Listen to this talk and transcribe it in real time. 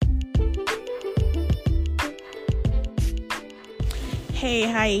Hey,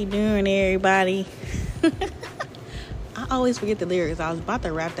 how you doing, everybody? I always forget the lyrics. I was about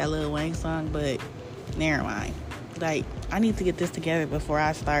to rap that Lil Wayne song, but never mind. Like, I need to get this together before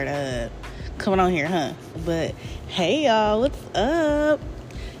I start coming on here, huh? But hey, y'all, what's up?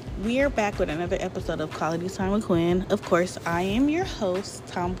 We are back with another episode of Quality Time with Quinn. Of course, I am your host,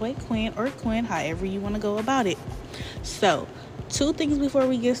 Tomboy Quinn, or Quinn, however you want to go about it. So, 2 things before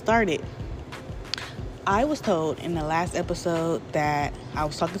we get started. I was told in the last episode that I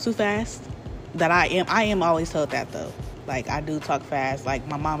was talking too fast. That I am always told that, though. Like, I do talk fast. Like,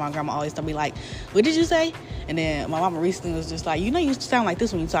 my mom and grandma always tell me, like, what did you say? And then my mama recently was just like, you know, you sound like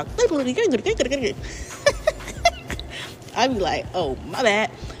this when you talk. I'd be like, oh, my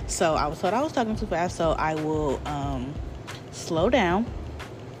bad. So I was told I was talking too fast, so I will slow down.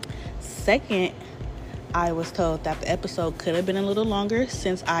 Second, I was told that the episode could have been a little longer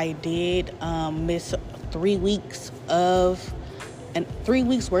since I did miss 3 weeks worth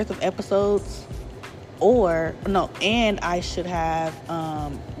of episodes. And I should have,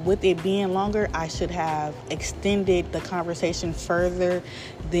 with it being longer, I should have extended the conversation further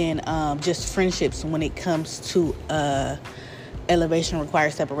than just friendships when it comes to elevation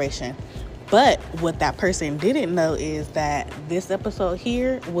requires separation. But what that person didn't know is that this episode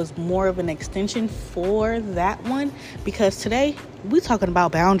here was more of an extension for that one, because today we talking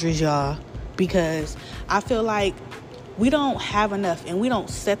about boundaries, y'all, because I feel like we don't have enough and we don't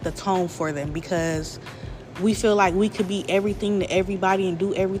set the tone for them, because we feel like we could be everything to everybody and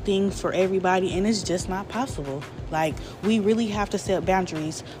do everything for everybody, and it's just not possible. Like, we really have to set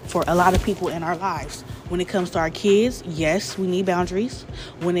boundaries for a lot of people in our lives. When it comes to our kids, yes, we need boundaries.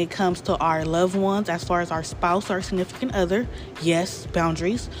 When it comes to our loved ones, as far as our spouse or significant other, yes,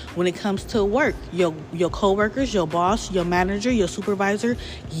 boundaries. When it comes to work, your coworkers, your boss, your manager, your supervisor,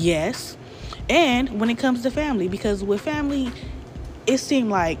 yes. And when it comes to family, because with family, it seemed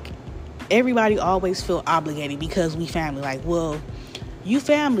like everybody always feel obligated because we family. Like, well, you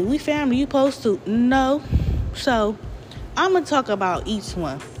family, we family, you supposed to. No. So I'm going to talk about each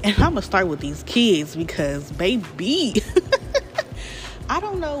one. And I'm going to start with these kids because, baby, I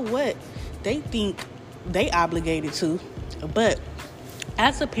don't know what they think they obligated to. But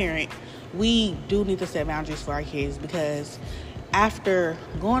as a parent, we do need to set boundaries for our kids, because after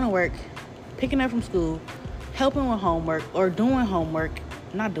going to work, picking up from school, helping with homework, or doing homework,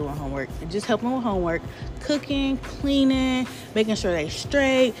 not doing homework, just helping with homework, cooking, cleaning, making sure they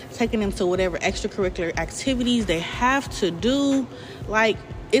straight, taking them to whatever extracurricular activities they have to do. Like,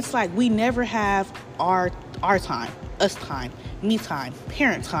 it's like we never have our time, us time, me time,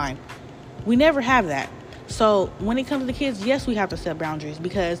 parent time. We never have that. So when it comes to the kids, yes, we have to set boundaries,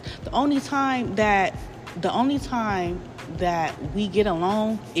 because the only time that we get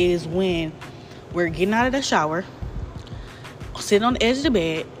alone is when we're getting out of the shower, sitting on the edge of the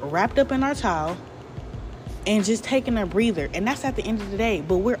bed, wrapped up in our towel, and just taking a breather. And that's at the end of the day.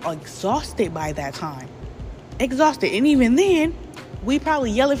 But we're exhausted by that time. Exhausted. And even then, we probably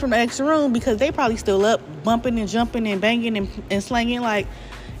yelling from the extra room because they probably still up, bumping and jumping and banging and slanging, like,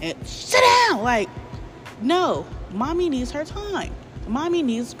 and sit down. Like, no, mommy needs her time. Mommy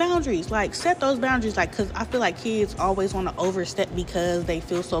needs boundaries. Like, set those boundaries. Like, because I feel like kids always want to overstep because they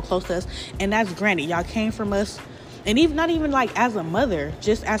feel so close to us. And that's granted. Y'all came from us. And even not even like as a mother,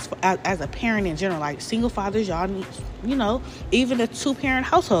 just as a parent in general, like single fathers, y'all need, even a 2-parent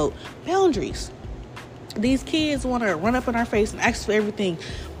household, boundaries. These kids want to run up in our face and ask for everything,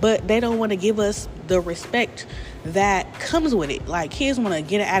 but they don't want to give us the respect that comes with it. Like, kids want to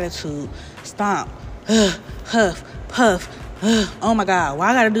get an attitude, stomp, huff, puff. Oh my God,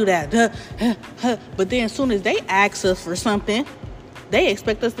 why I gotta do that? But then as soon as they ask us for something, they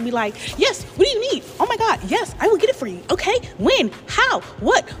expect us to be like, yes, what do you need? Oh my God, yes, I will get it for you. Okay, when, how,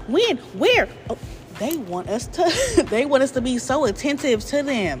 what, when, where? Oh, they want us to be so attentive to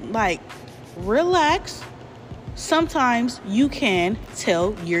them. Like, relax. Sometimes you can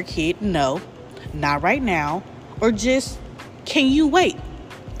tell your kid, no, not right now, or just, can you wait?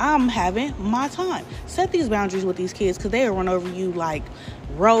 I'm having my time. Set these boundaries with these kids, because they'll run over you like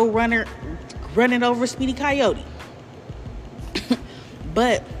Road Runner running over Speedy Coyote.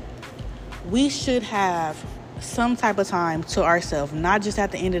 But we should have some type of time to ourselves, not just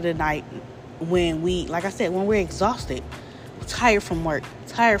at the end of the night when when we're exhausted, tired from work,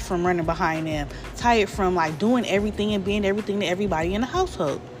 tired from running behind them, tired from like doing everything and being everything to everybody in the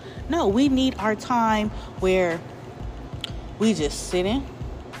household. No, we need our time where we just sitting,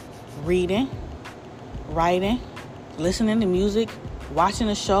 reading, writing, listening to music, watching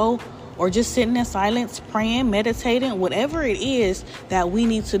a show, or just sitting in silence, praying, meditating, whatever it is that we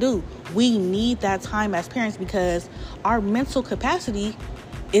need to do. We need that time as parents, because our mental capacity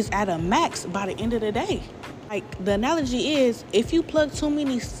is at a max by the end of the day. Like, the analogy is, if you plug too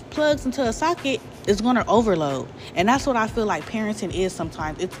many plugs into a socket, it's going to overload. And that's what I feel like parenting is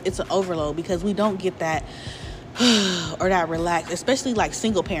sometimes. It's an overload because we don't get that or that relaxed, especially like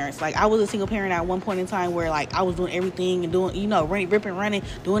single parents. Like, I was a single parent at one point in time where like I was doing everything and doing, ripping, running,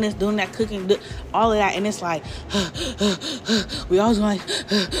 doing this, doing that, cooking, all of that. And it's like, we always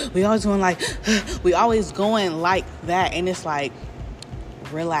going like that. And it's like,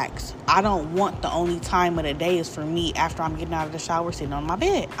 relax. I don't want the only time of the day is for me after I'm getting out of the shower sitting on my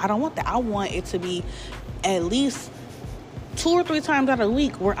bed. I don't want that. I want it to be at least 2 or 3 times out of the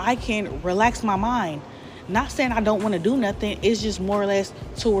week where I can relax my mind. Not saying I don't want to do nothing. It's just more or less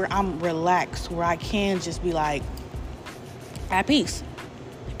to where I'm relaxed, where I can just be like at peace.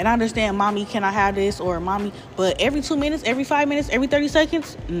 And I understand, mommy, can I have this? Or mommy, but every 2 minutes, every 5 minutes, every 30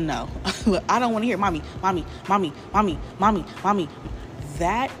 seconds? No. I don't want to hear mommy.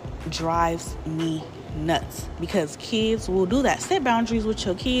 That drives me nuts because kids will do that. Set boundaries with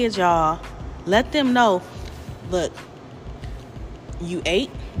your kids, y'all. Let them know, look, you ate,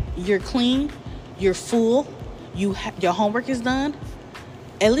 you're clean, you're full, your homework is done.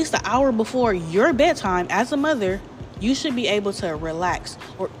 At least an hour before your bedtime, as a mother, you should be able to relax.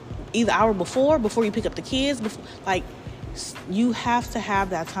 Or either hour before you pick up the kids. Like, you have to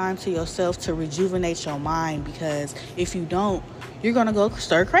have that time to yourself to rejuvenate your mind, because if you don't, you're gonna go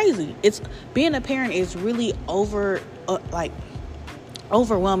stir crazy. It's being a parent is really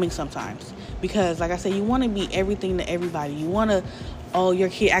overwhelming sometimes, because like I said, you want to be everything to everybody. You want to, your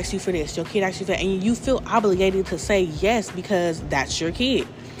kid asks you for this, your kid asks you for that, and you feel obligated to say yes because that's your kid.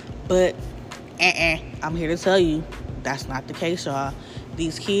 But I'm here to tell you that's not the case, y'all.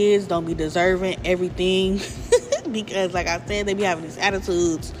 These kids don't be deserving everything because, like I said, they be having these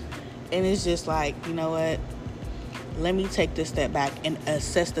attitudes, and it's just like, you know what? Let me take this step back and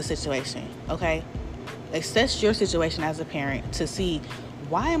assess the situation, okay? Assess your situation as a parent to see,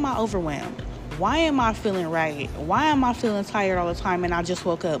 why am I overwhelmed? Why am I feeling ragged? Why am I feeling tired all the time and I just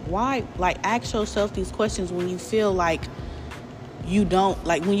woke up? Why? Like, ask yourself these questions when you feel like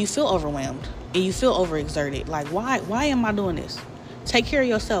when you feel overwhelmed and you feel overexerted. Like, why am I doing this? Take care of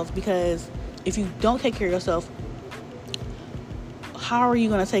yourself, because if you don't take care of yourself, how are you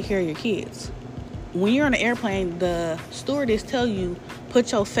going to take care of your kids? When you're on an airplane, the stewardess tell you,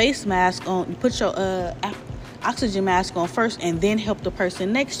 put your face mask on, put your oxygen mask on first, and then help the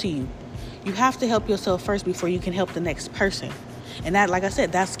person next to you. You have to help yourself first before you can help the next person. And that, like I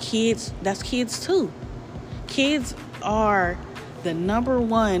said, that's kids too. Kids are the number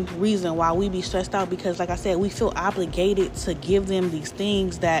one reason why we be stressed out, because like I said, we feel obligated to give them these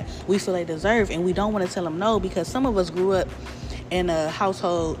things that we feel they deserve, and we don't want to tell them no, because some of us grew up in a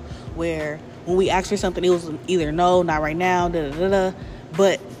household where when we asked for something, it was either no, not right now,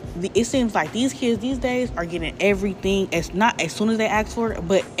 But it seems like these kids these days are getting everything. It's not as soon as they ask for it,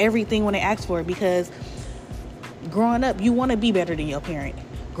 but everything when they ask for it, because growing up, you want to be better than your parent.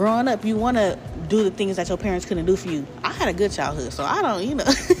 Growing up, you want to do the things that your parents couldn't do for you. I had a good childhood, so I don't,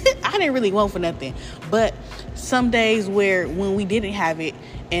 I didn't really want for nothing. But some days when we didn't have it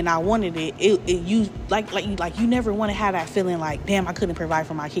and I wanted it, you never want to have that feeling like, damn, I couldn't provide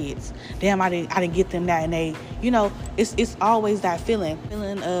for my kids. Damn, I didn't get them that, and they, it's always that feeling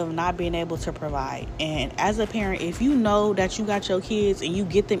of not being able to provide. And as a parent, if you know that you got your kids and you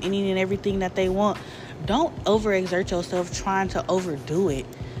get them any and everything that they want, don't overexert yourself trying to overdo it.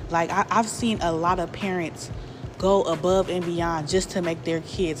 Like, I've seen a lot of parents go above and beyond just to make their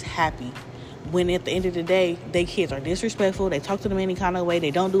kids happy, when at the end of the day, their kids are disrespectful. They talk to them any kind of way.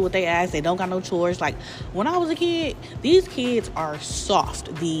 They don't do what they ask. They don't got no chores. Like, when I was a kid, these kids are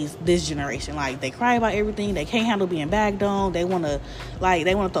soft, this generation. Like, they cry about everything. They can't handle being bagged on. They want to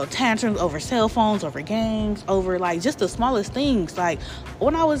throw tantrums over cell phones, over games, over like just the smallest things. Like,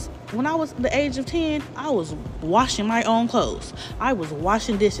 when I was the age of 10, I was washing my own clothes. I was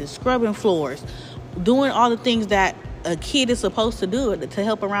washing dishes, scrubbing floors, doing all the things that a kid is supposed to do to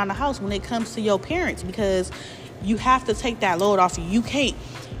help around the house when it comes to your parents, because you have to take that load off you. You can't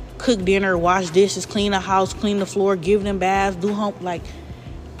cook dinner, wash dishes, clean the house, clean the floor, give them baths, do home. Like,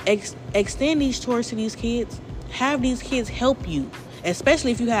 extend these chores to these kids. Have these kids help you,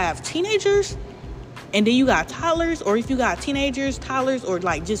 especially if you have teenagers and then you got toddlers, or if you got teenagers, toddlers, or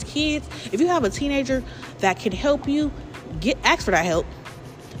like just kids. If you have a teenager that can help you, ask for that help.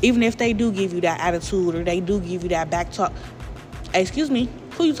 Even if they do give you that attitude, or they do give you that back talk, excuse me,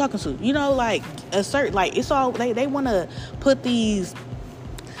 who you talking to? It's all, they want to put these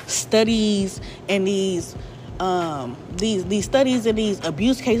studies and these studies and these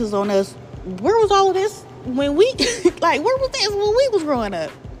abuse cases on us. Where was all of this when we like, where was this when we was growing up?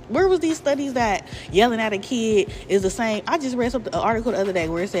 Where was these studies that yelling at a kid is the same? I just read an article the other day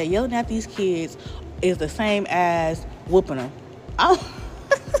where it said yelling at these kids is the same as whooping them. I'm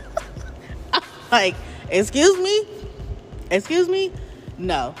like, excuse me?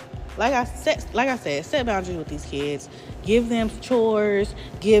 No. Like I said, set boundaries with these kids. Give them chores.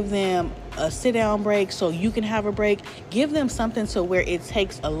 Give them a sit-down break so you can have a break. Give them something to where it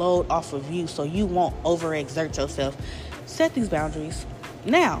takes a load off of you so you won't overexert yourself. Set these boundaries.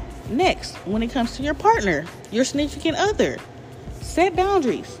 Now, next, when it comes to your partner, your significant other, set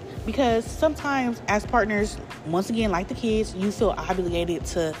boundaries. Because sometimes as partners, once again, like the kids, you feel obligated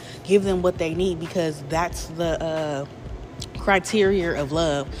to give them what they need because that's the criteria of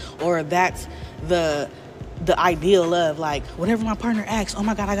love, or that's the ideal love. Like, whatever my partner asks, oh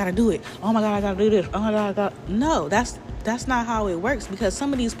my God, I gotta do it. Oh my God, I gotta do this. Oh my God, I gotta... No, that's not how it works, because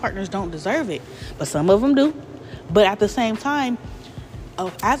some of these partners don't deserve it, but some of them do. But at the same time,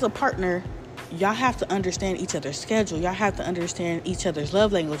 as a partner, y'all have to understand each other's schedule. Y'all have to understand each other's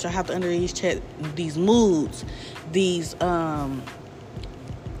love language. Y'all have to understand these moods, these mindsets.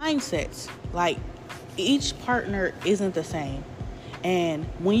 Like, each partner isn't the same. And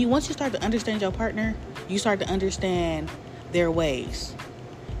once you start to understand your partner, you start to understand their ways.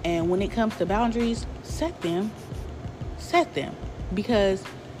 And when it comes to boundaries, set them. Because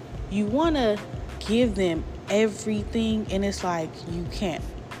you want to give them everything, and it's like, you can't.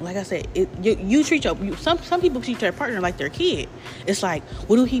 Like I said, you treat some people treat their partner like their kid. It's like,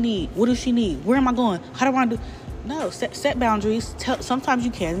 what do he need? What does she need? Where am I going? How do I do? No, set boundaries. Sometimes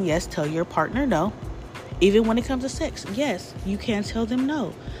you can, yes, tell your partner no. Even when it comes to sex, yes, you can tell them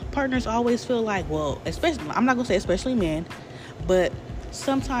no. Partners always feel like, well, especially, I'm not gonna say especially men, but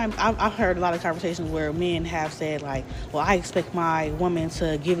sometimes I've heard a lot of conversations where men have said like, well, I expect my woman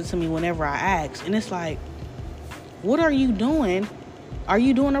to give it to me whenever I ask. And it's like, what are you doing? Are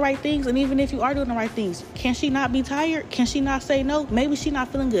you doing the right things? And even if you are doing the right things, can she not be tired? Can she not say no? Maybe she not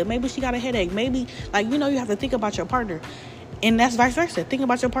feeling good. Maybe she got a headache. Maybe, like, you have to think about your partner. And that's vice versa. Think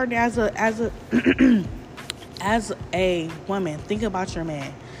about your partner as a woman. Think about your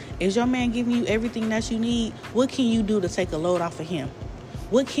man. Is your man giving you everything that you need? What can you do to take a load off of him?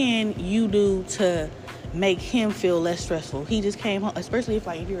 What can you do to make him feel less stressful? He just came home, especially if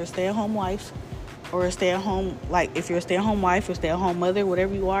you're a stay-at-home wife, or if you're a stay-at-home wife or stay-at-home mother,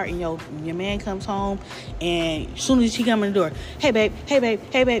 whatever you are, and your man comes home, and as soon as she comes in the door, hey babe.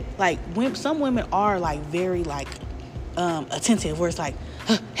 Like, some women are like very like attentive, where it's like,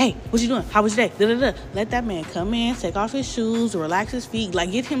 hey, what you doing? How was your day? Da-da-da. Let that man come in, take off his shoes, relax his feet,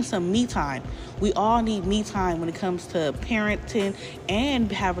 like, give him some me time. We all need me time when it comes to parenting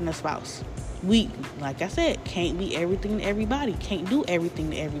and having a spouse. We, like I said, can't be everything to everybody. Can't do everything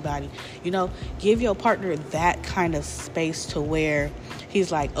to everybody. Give your partner that kind of space to where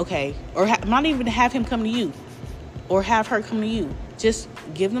he's like, okay, or not even to have him come to you or have her come to you. Just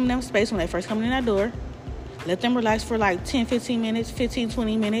give them space when they first come in that door. Let them relax for like 10, 15 minutes, 15,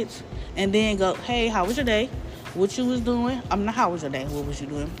 20 minutes, and then go, hey, how was your day? What you was doing? How was your day? What was you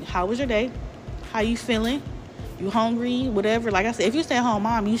doing? How was your day? How you feeling? You hungry? Whatever. Like I said, if you stay at home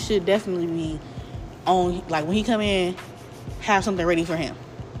mom, you should definitely be on, like, when he come in, have something ready for him.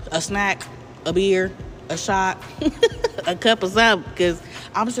 A snack, a beer, a shot, a cup of something, because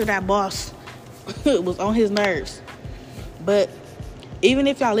I'm sure that boss was on his nerves. But even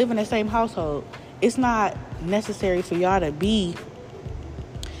if y'all live in the same household, it's not necessary for y'all to be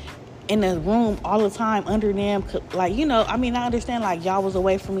in the room all the time under them. Like, I understand, like, y'all was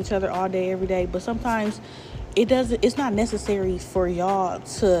away from each other all day, every day, but sometimes it's not necessary for y'all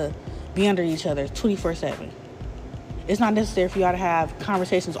to be under each other 24/7. It's not necessary for y'all to have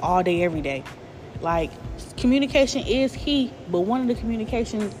conversations all day, every day. Like, communication is key, but one of the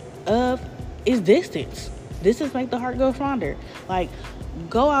communications is distance. Distance make the heart go fonder. Like,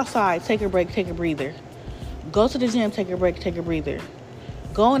 go outside, take a break, take a breather. Go to the gym, take a break, take a breather.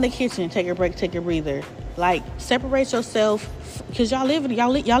 Go in the kitchen, take a break, take a breather. Like, separate yourself, because y'all live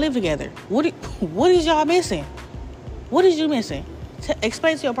together. What is y'all missing? What is you missing?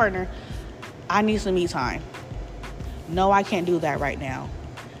 Explain to your partner, I need some me time. No, I can't do that right now.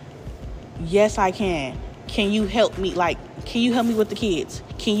 Yes, I can. Can you help me? Like, can you help me with the kids?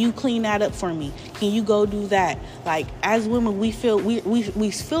 Can you clean that up for me? Can you go do that? Like, as women, we feel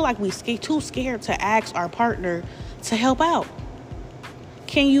like we're too scared to ask our partner to help out.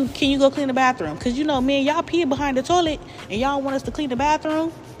 Can you go clean the bathroom? Because, men, y'all pee behind the toilet and y'all want us to clean the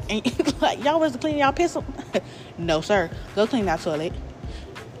bathroom? And like, y'all want us to clean y'all piss? No, sir. Go clean that toilet.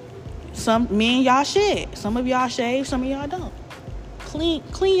 Some men, y'all shed. Some of y'all shave. Some of y'all don't. Clean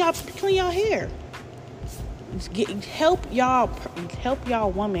y'all hair. help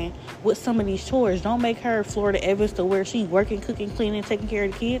y'all woman with some of these chores. Don't make her Florida Evans to where she working, cooking, cleaning, taking care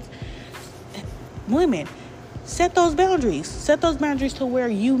of the kids. Women, set those boundaries. Set those boundaries to where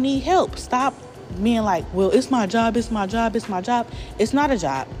you need help. Stop being like, well, it's my job, it's my job, it's my job. It's not a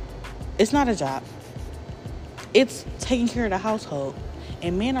job. It's not a job. It's taking care of the household.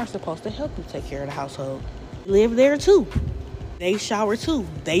 And men are supposed to help you take care of the household. Live there too. They shower too.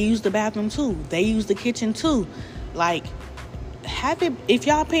 They use the bathroom too. They use the kitchen too. Like, have it, if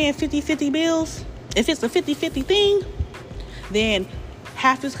y'all paying 50-50 bills, if it's a 50-50 thing, then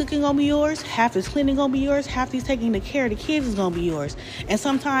half is cooking gonna be yours, half is cleaning gonna be yours, half is taking the care of the kids is gonna be yours. And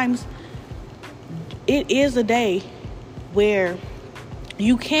sometimes it is a day where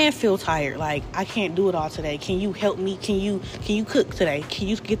you can feel tired. Like, I can't do it all today. Can you help me? Can you cook today? Can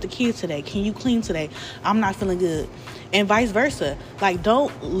you get the kids today? Can you clean today? I'm not feeling good. And vice versa. Like,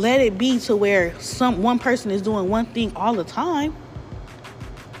 don't let it be to where one person is doing one thing all the time.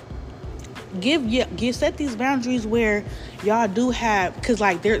 Set these boundaries where y'all do have, because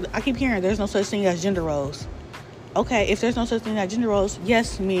like I keep hearing there's no such thing as gender roles. Okay, if there's no such thing as gender roles,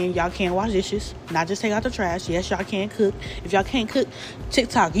 yes, men, y'all can wash dishes, not just take out the trash. Yes, y'all can cook. If y'all can't cook,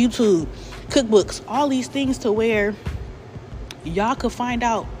 TikTok, YouTube, cookbooks, all these things to where y'all could find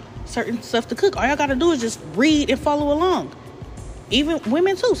out certain stuff to cook. All y'all gotta do is just read and follow along. Even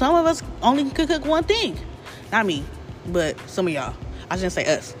women too. Some of us only could cook one thing. Not me, but some of y'all. I shouldn't say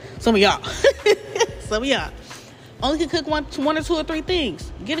us. Some of y'all. Some of y'all only can cook one or two or three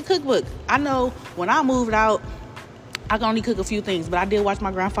things. Get a cookbook. I know when I moved out, I can only cook a few things, but I did watch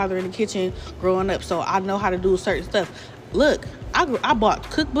my grandfather in the kitchen growing up, so I know how to do certain stuff. Look, I bought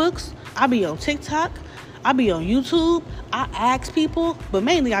cookbooks. I be on TikTok. I be on YouTube. I ask people, but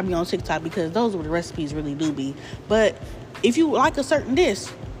mainly I be on TikTok because those are where the recipes really do be. But if you like a certain dish,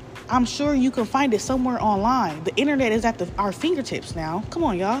 I'm sure you can find it somewhere online. The internet is at our fingertips now. Come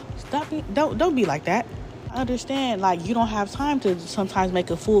on, y'all. Stop. Don't be like that. I understand, like, you don't have time to sometimes make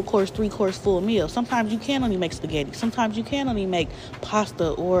a full course, 3-course full meal. Sometimes you can only make spaghetti. Sometimes you can only make pasta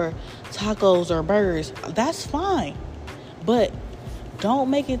or tacos or burgers. That's fine. But don't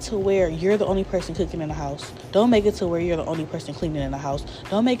make it to where you're the only person cooking in the house. Don't make it to where you're the only person cleaning in the house.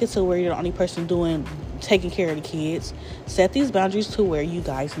 Don't make it to where you're the only person taking care of the kids. Set these boundaries to where you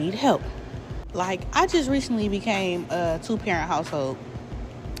guys need help. Like, I just recently became a 2-parent household.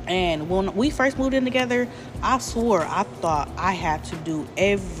 And when we first moved in together, I swore I thought I had to do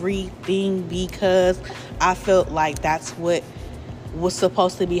everything because I felt like that's what was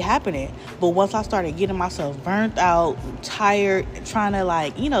supposed to be happening. But once I started getting myself burnt out, tired, trying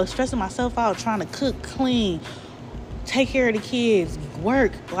to stressing myself out, trying to cook, clean, take care of the kids,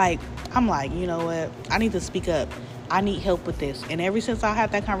 work, I'm like, you know what? I need to speak up. I need help with this. And ever since I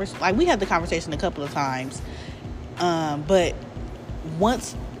had that conversation, we had the conversation a couple of times. But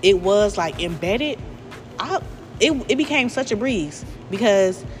once it was embedded, it became such a breeze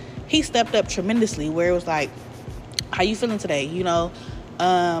because he stepped up tremendously where it was like, how you feeling today?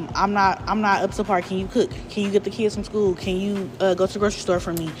 I'm not up to par. Can you cook? Can you get the kids from school? Can you go to the grocery store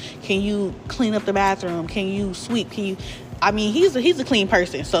for me? Can you clean up the bathroom? Can you sweep? He's a clean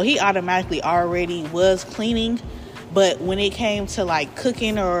person, so he automatically already was cleaning. But when it came to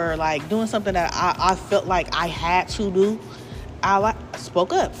cooking or doing something that I felt like I had to do, I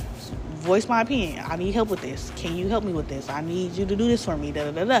spoke up, voiced my opinion. I need help with this. Can you help me with this? I need you to do this for me. Da,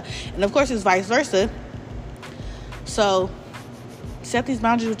 da, da, da. And of course, it's vice versa. So set these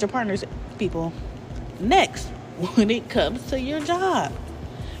boundaries with your partners, people. Next, when it comes to your job,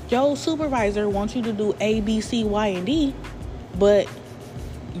 your supervisor wants you to do A, B, C, Y, and D, but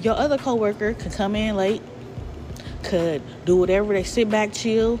your other coworker could come in late, could do whatever, they sit back,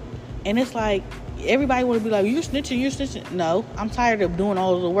 chill, and it's like, everybody want to be like, you're snitching. No, I'm tired of doing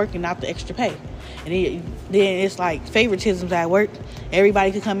all of the work and not the extra pay. And then it's like favoritisms at work.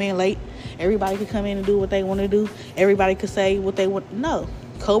 Everybody could come in late. Everybody could come in and do what they want to do. Everybody could say what they want. No.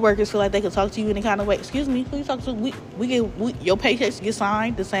 Co-workers feel like they could talk to you in any kind of way. Excuse me, who you talking to? Your paychecks get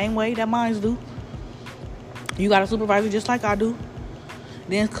signed the same way that mine do. You got a supervisor just like I do.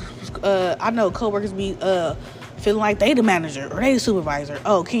 Then I know co-workers be feeling like they the manager or they the supervisor.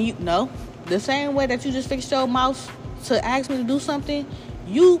 Oh, can you? No. The same way that you just fixed your mouth to ask me to do something,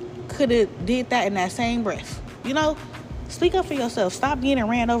 you could have did that in that same breath. Speak up for yourself. Stop getting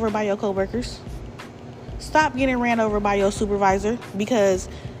ran over by your coworkers. Stop getting ran over by your supervisor because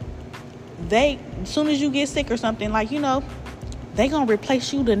as soon as you get sick or something, they gonna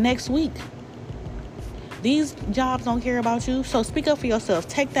replace you the next week. These jobs don't care about you, so speak up for yourself.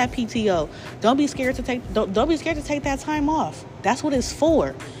 Take that PTO. Don't be scared to take that time off. That's what it's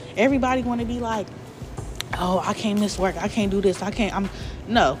for. Everybody want to be like, oh, I can't miss work, I can't do this, I can't, I'm,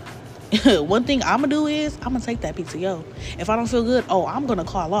 no. One thing I'm gonna do is I'm gonna take that PTO. If I don't feel good, oh, I'm gonna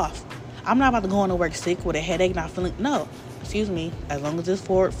call off. I'm not about to go into work sick with a headache, not feeling, no, excuse me, as long as it's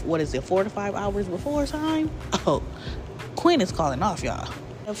 4 to 5 hours before time, oh, Quinn is calling off, y'all.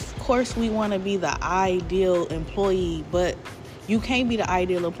 Of course we want to be the ideal employee, but you can't be the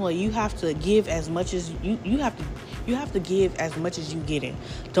ideal employee. You have to give as much as you have to give as much as you get in.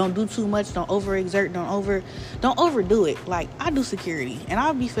 Don't do too much, don't overexert, don't overdo it. Like, I do security and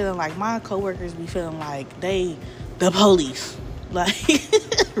I'll be feeling like my coworkers be feeling like they the police. Like,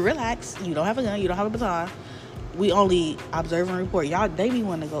 relax, you don't have a gun, you don't have a baton. We only observe and report. Y'all, they be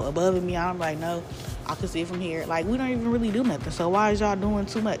wanting to go above and beyond. I'm like, no, I can see it from here. Like, we don't even really do nothing. So why is y'all doing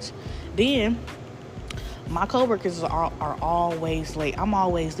too much? Then my coworkers are always late. I'm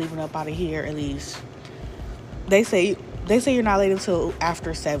always leaving up out of here at least. They say you're not late until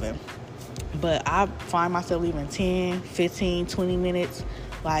after 7. But I find myself leaving 10, 15, 20 minutes.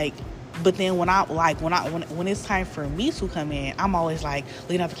 Like, but then when it's time for me to come in, I'm always like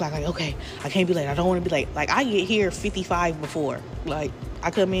looking at the clock, like, okay, I can't be late. I don't want to be late. Like, I get here 55 before. Like,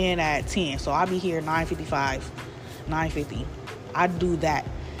 I come in at 10, so I'll be here 9:55, 9:50. I do that.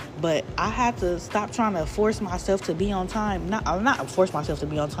 But I had to stop trying to force myself to be on time. Not force myself to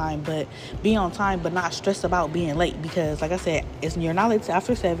be on time, but be on time, but not stress about being late. Because, like I said, you're not late till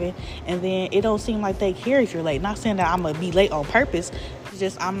after 7, and then it don't seem like they care if you're late. Not saying that I'm gonna be late on purpose. It's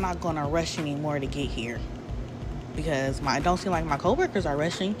just I'm not gonna rush anymore to get here, because it don't seem like my coworkers are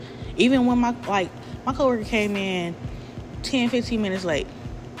rushing. Even when my coworker came in 10, 15 minutes late,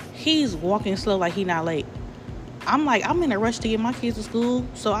 he's walking slow like he not late. I'm like, I'm in a rush to get my kids to school,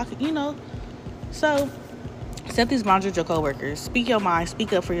 so I could, So, set these boundaries with your coworkers. Speak your mind.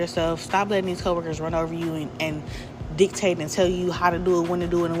 Speak up for yourself. Stop letting these coworkers run over you and dictate and tell you how to do it, when to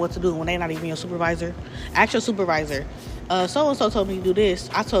do it, and what to do when they're not even your supervisor. Ask your supervisor. So-and-so told me to do this.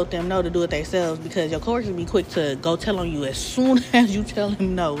 I told them no to do it themselves, because your coworkers be quick to go tell on you as soon as you tell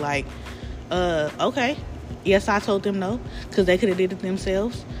them no. Like, okay. Yes, I told them no, because they could have did it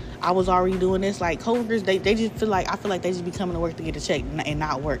themselves. I was already doing this. Like, coworkers, they just feel like, I feel like they just be coming to work to get a check and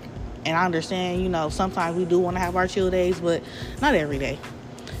not work. And I understand, sometimes we do want to have our chill days, but not every day.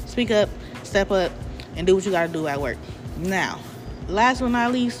 Speak up, step up, and do what you got to do at work. Now, last but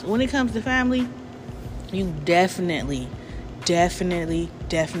not least, when it comes to family, you definitely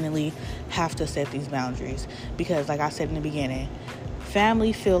have to set these boundaries. Because, like I said in the beginning,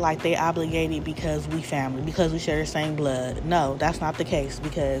 family feel like they obligated because we family, because we share the same blood. No, that's not the case,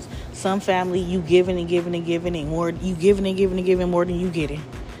 because some family, you giving and more, you giving and more than you getting.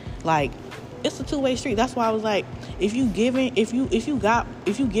 Like, it's a two-way street. That's why I was like, if you giving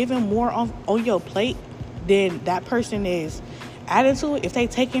more on your plate, then that person is adding to it. If they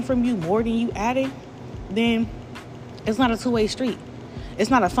taking from you more than you adding, then it's not a two-way street. It's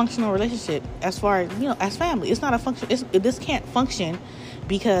not a functional relationship as far as, as family. It's not a function. This can't function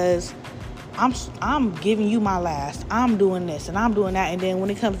because I'm giving you my last. I'm doing this and I'm doing that. And then when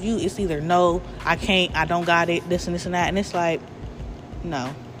it comes to you, it's either no, I can't, I don't got it, this and this and that. And it's like,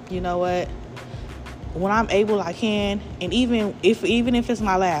 no, you know what? When I'm able, I can. And even if it's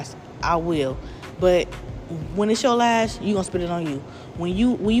my last, I will. But when it's your last, you gonna spend it on you. When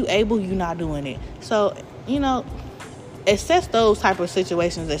you able, you're not doing it. So, assess those type of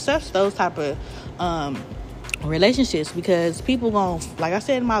situations, assess those type of relationships, because people gon', like I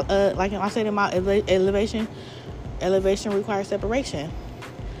said in my elevation requires separation.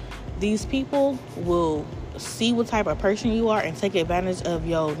 These people will see what type of person you are and take advantage of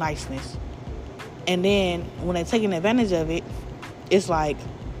your niceness. And then when they're taking advantage of it, it's like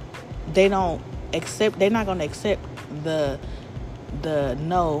they're not gonna accept the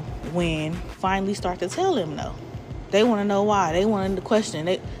no when finally start to tell them no. They want to know why. They want to question.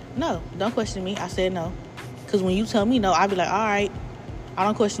 No, don't question me. I said no. Because when you tell me no, I'll be like, all right, I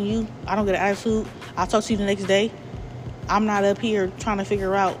don't question you. I don't get an attitude. I'll talk to you the next day. I'm not up here trying to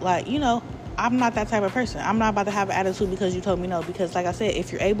figure out, I'm not that type of person. I'm not about to have an attitude because you told me no. Because, like I said,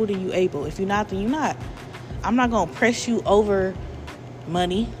 if you're able, then you're able. If you're not, then you're not. I'm not going to press you over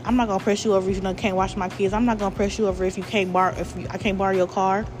money. I'm not going to press you over if you can't watch my kids. I'm not going to press you over if I can't borrow your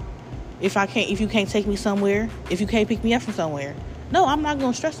car. If you can't take me somewhere, if you can't pick me up from somewhere. No, I'm not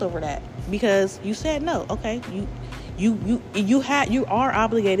going to stress over that, because you said no. Okay, you are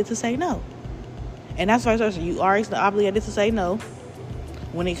obligated to say no. And that's vice versa. You are obligated to say no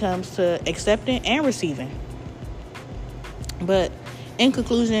when it comes to accepting and receiving. But in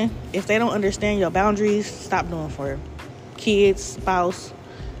conclusion, if they don't understand your boundaries, stop doing for them. Kids, spouse,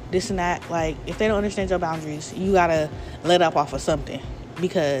 this and that. Like, if they don't understand your boundaries, you got to let up off of something,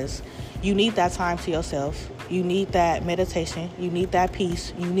 because You need that time to yourself. You need that meditation. You need that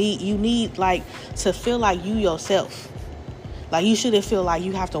peace. You need like to feel like you yourself. Like you shouldn't feel like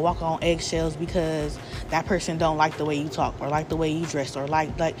you have to walk on eggshells because that person don't like the way you talk or like the way you dress or like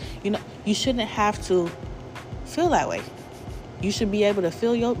you shouldn't have to feel that way. You should be able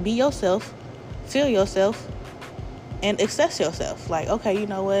to be yourself, feel yourself, and access yourself. Like, okay, you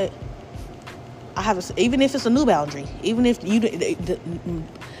know what? Even if it's a new boundary, even if the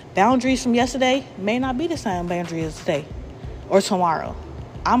boundaries from yesterday may not be the same boundary as today or tomorrow.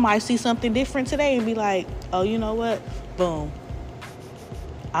 I might see something different today and be like, oh, you know what? Boom.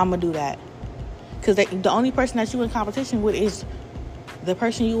 I'm going to do that. Because the only person that you in competition with is the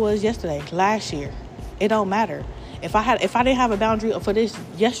person you was yesterday, last year. It don't matter. If I didn't have a boundary for this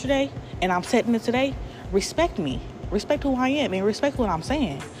yesterday and I'm setting it today, respect me. Respect who I am and respect what I'm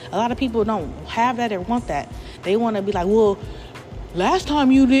saying. A lot of people don't have that or want that. They want to be like, well, last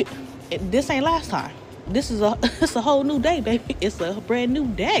time you did, this ain't last time. This is it's a whole new day, baby. It's a brand new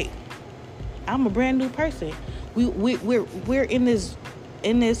day. I'm a brand new person. We're in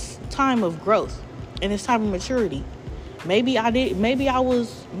this time of growth, in this time of maturity. Maybe I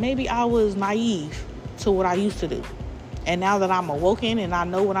was naive to what I used to do. And now that I'm awoken and I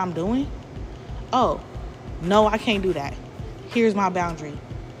know what I'm doing, oh, no, I can't do that. Here's my boundary.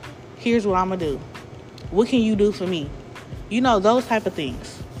 Here's what I'm going to do. What can you do for me? Those type of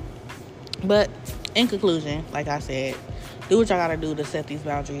things. But in conclusion, like I said, do what y'all got to do to set these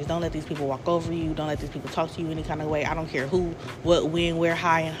boundaries. Don't let these people walk over you. Don't let these people talk to you any kind of way. I don't care who, what, when, where,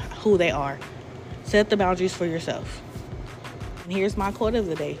 how, and who they are. Set the boundaries for yourself. And here's my quote of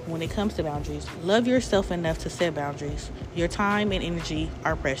the day when it comes to boundaries. Love yourself enough to set boundaries. Your time and energy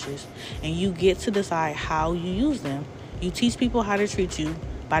are precious, and you get to decide how you use them. You teach people how to treat you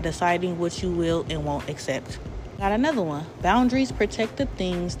by deciding what you will and won't accept. Got another one. Boundaries protect the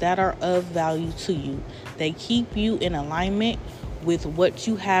things that are of value to you. They keep you in alignment with what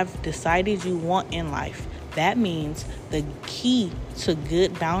you have decided you want in life. That means the key to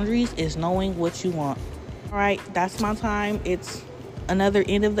good boundaries is knowing what you want. All right, that's my time. It's another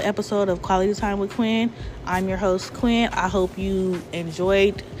end of the episode of Quality Time with Quinn. I'm your host, Quinn. I hope you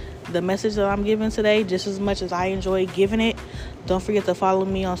enjoyed the message that I'm giving today just as much as I enjoyed giving it. Don't forget to follow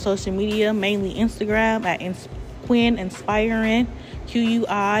me on social media, mainly Instagram at Quinn Inspiring,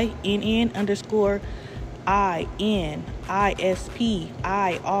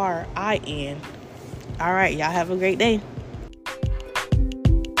 QUINN_INISPIRIN. All right, y'all have a great day.